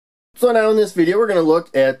So now in this video we're going to look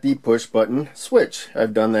at the push button switch.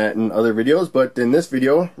 I've done that in other videos, but in this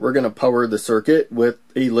video we're going to power the circuit with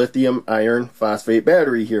a lithium iron phosphate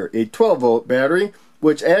battery here. A 12 volt battery,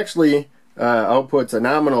 which actually outputs a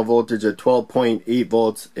nominal voltage of 12.8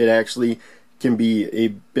 volts. It actually can be a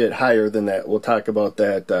bit higher than that. We'll talk about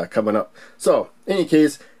that coming up. So in any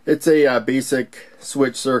case, it's a basic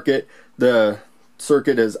switch circuit. The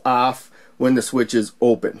circuit is off when the switch is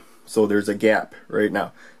open. So there's a gap right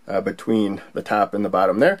now between the top and the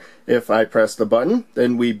bottom there. If I press the button,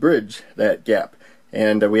 then we bridge that gap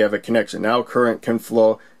and we have a connection. Now current can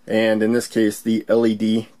flow, and in this case the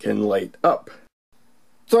LED can light up.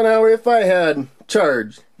 So now if I had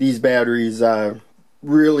charged these batteries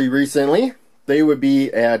really recently, they would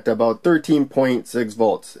be at about 13.6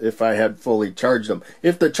 volts if I had fully charged them.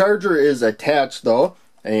 If the charger is attached though,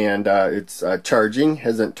 and it's charging,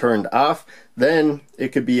 hasn't turned off, then it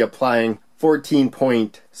could be applying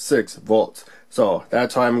 14.6 volts. So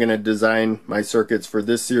that's how I'm going to design my circuits for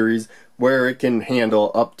this series, where it can handle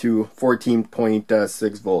up to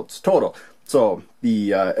 14.6 volts total. So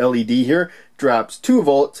the LED here drops 2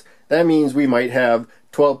 volts. That means we might have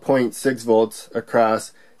 12.6 volts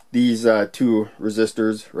across these two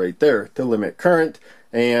resistors right there to limit current.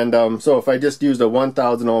 And so if I just used a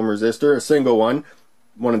 1000 ohm resistor, a single one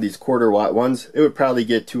of these quarter watt ones, it would probably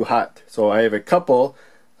get too hot. So I have a couple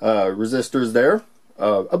resistors there,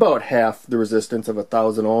 about half the resistance of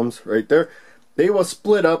 1000 ohms right there. They will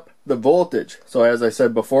split up the voltage. So as I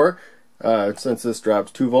said before, since this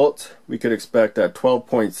drops 2 volts, we could expect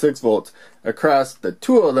 12.6 volts across the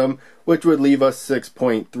two of them, which would leave us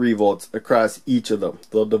 6.3 volts across each of them.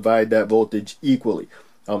 They'll divide that voltage equally.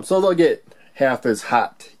 So they'll get half as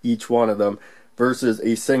hot, each one of them, versus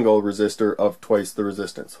a single resistor of twice the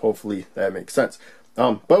resistance. Hopefully that makes sense.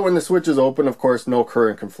 But when the switch is open, of course, no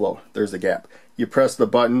current can flow. There's a gap. You press the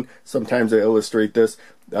button. Sometimes I illustrate this.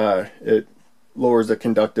 It lowers the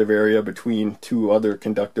conductive area between two other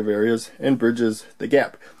conductive areas and bridges the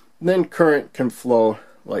gap. And then current can flow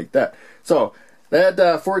like that. So that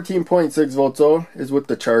 14.6 volts though is with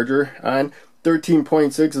the charger on.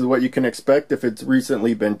 13.6 is what you can expect if it's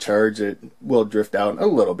recently been charged. It will drift down a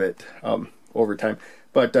little bit over time,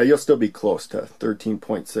 but you'll still be close to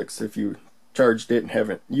 13.6 if you charged it and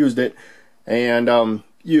haven't used it. And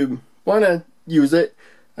you want to use it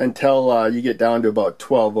until you get down to about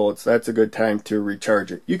 12 volts. That's a good time to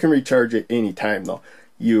recharge it. You can recharge it anytime though.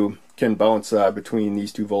 You can bounce between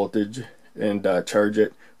these two voltage and charge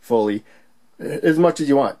it fully as much as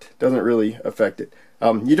you want. Doesn't really affect it.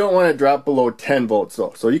 You don't want to drop below 10 volts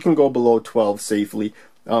though. So you can go below 12 safely,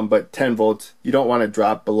 but 10 volts, you don't want to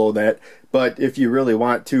drop below that. But if you really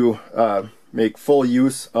want to make full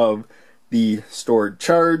use of the stored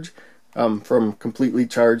charge, from completely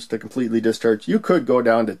charged to completely discharged, you could go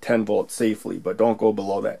down to 10 volts safely, but don't go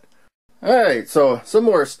below that. Alright, so some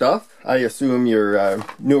more stuff. I assume you're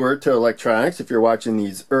newer to electronics if you're watching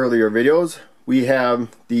these earlier videos. We have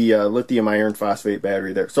the lithium iron phosphate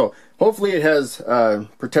battery there. So hopefully it has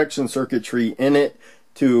protection circuitry in it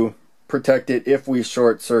to protect it if we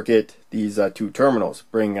short circuit these two terminals.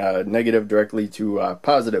 Bring negative directly to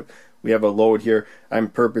positive. We have a load here. I'm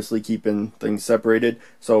purposely keeping things separated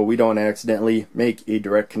so we don't accidentally make a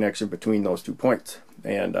direct connection between those 2 points.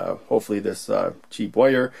 And hopefully this cheap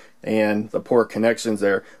wire and the poor connections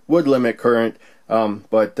there would limit current,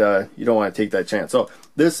 but you don't want to take that chance. So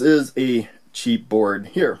this is a cheap board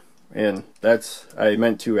here, and that's, I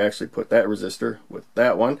meant to actually put that resistor with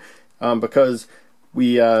that one because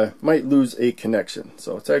we might lose a connection.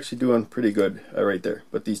 So it's actually doing pretty good right there.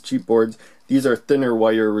 But these cheap boards, these are thinner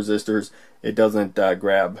wire resistors. It doesn't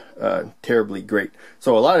grab terribly great.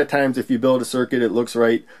 So a lot of times if you build a circuit, it looks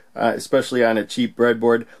right, especially on a cheap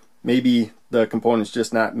breadboard. Maybe the component's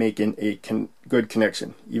just not making a good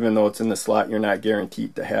connection. Even though it's in the slot, you're not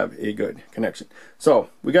guaranteed to have a good connection. So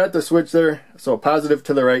we got the switch there. So positive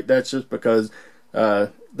to the right, that's just because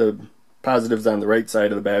the positive's on the right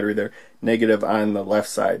side of the battery there, negative on the left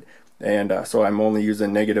side. And so I'm only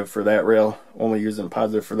using negative for that rail, only using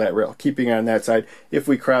positive for that rail, keeping on that side. If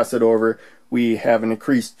we cross it over, we have an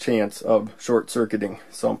increased chance of short-circuiting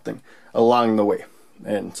something along the way.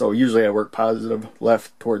 And so usually I work positive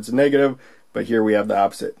left towards negative, but here we have the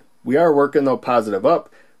opposite. We are working though positive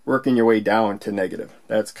up, working your way down to negative.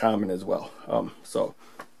 That's common as well. So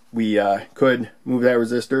we could move that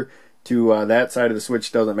resistor to that side of the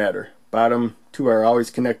switch, doesn't matter. Bottom two are always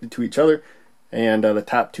connected to each other, and the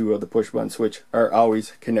top two of the push button switch are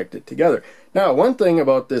always connected together. Now one thing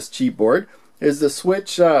about this cheap board is the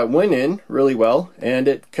switch went in really well and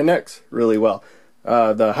it connects really well.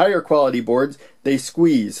 The higher quality boards, they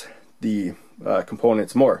squeeze the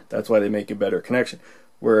components more. That's why they make a better connection.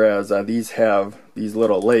 Whereas these have these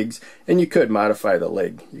little legs, and you could modify the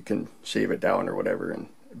leg. You can shave it down or whatever and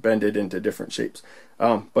bend it into different shapes.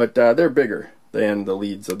 But they're bigger than the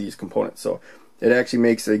leads of these components, so it actually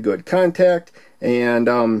makes a good contact, and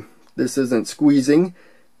this isn't squeezing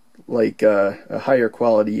like a higher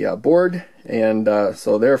quality board, and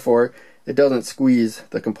so therefore it doesn't squeeze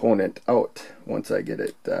the component out once I get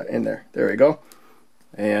it in there. There we go.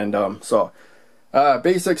 And so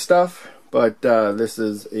basic stuff, but this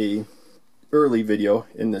is a early video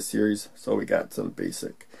in this series, so we got some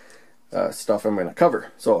basic stuff I'm going to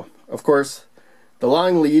cover. So of course the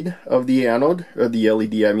long lead of the anode, or the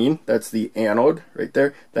LED I mean, that's the anode right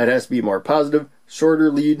there. That has to be more positive.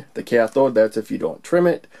 Shorter lead, the cathode, that's if you don't trim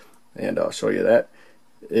it, and I'll show you that,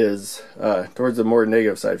 is towards the more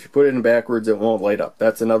negative side. If you put it in backwards, it won't light up.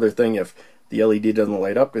 That's another thing if the LED doesn't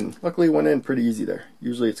light up, and luckily it went in pretty easy there.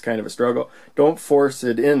 Usually it's kind of a struggle. Don't force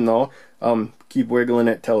it in though. Keep wiggling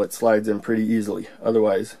it till it slides in pretty easily.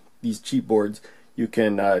 Otherwise, these cheap boards, you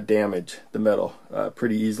can damage the metal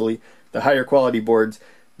pretty easily. The higher quality boards,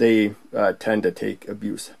 they tend to take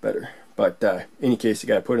abuse better. But in any case, you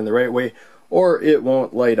got to put it in the right way, or it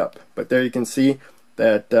won't light up. But there you can see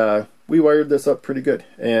that we wired this up pretty good.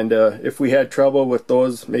 And if we had trouble with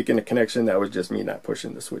those making a connection, that was just me not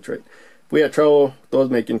pushing the switch right. If we had trouble with those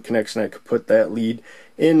making connection, I could put that lead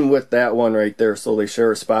in with that one right there, so they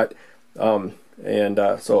share a spot. So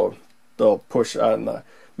they'll push on the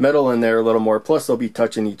metal in there a little more, plus they'll be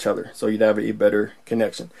touching each other, so you'd have a better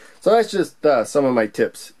connection. So that's just some of my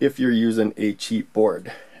tips if you're using a cheap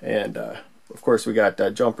board. And of course we got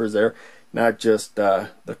jumpers there, not just the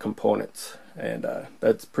components, and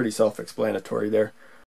that's pretty self-explanatory there.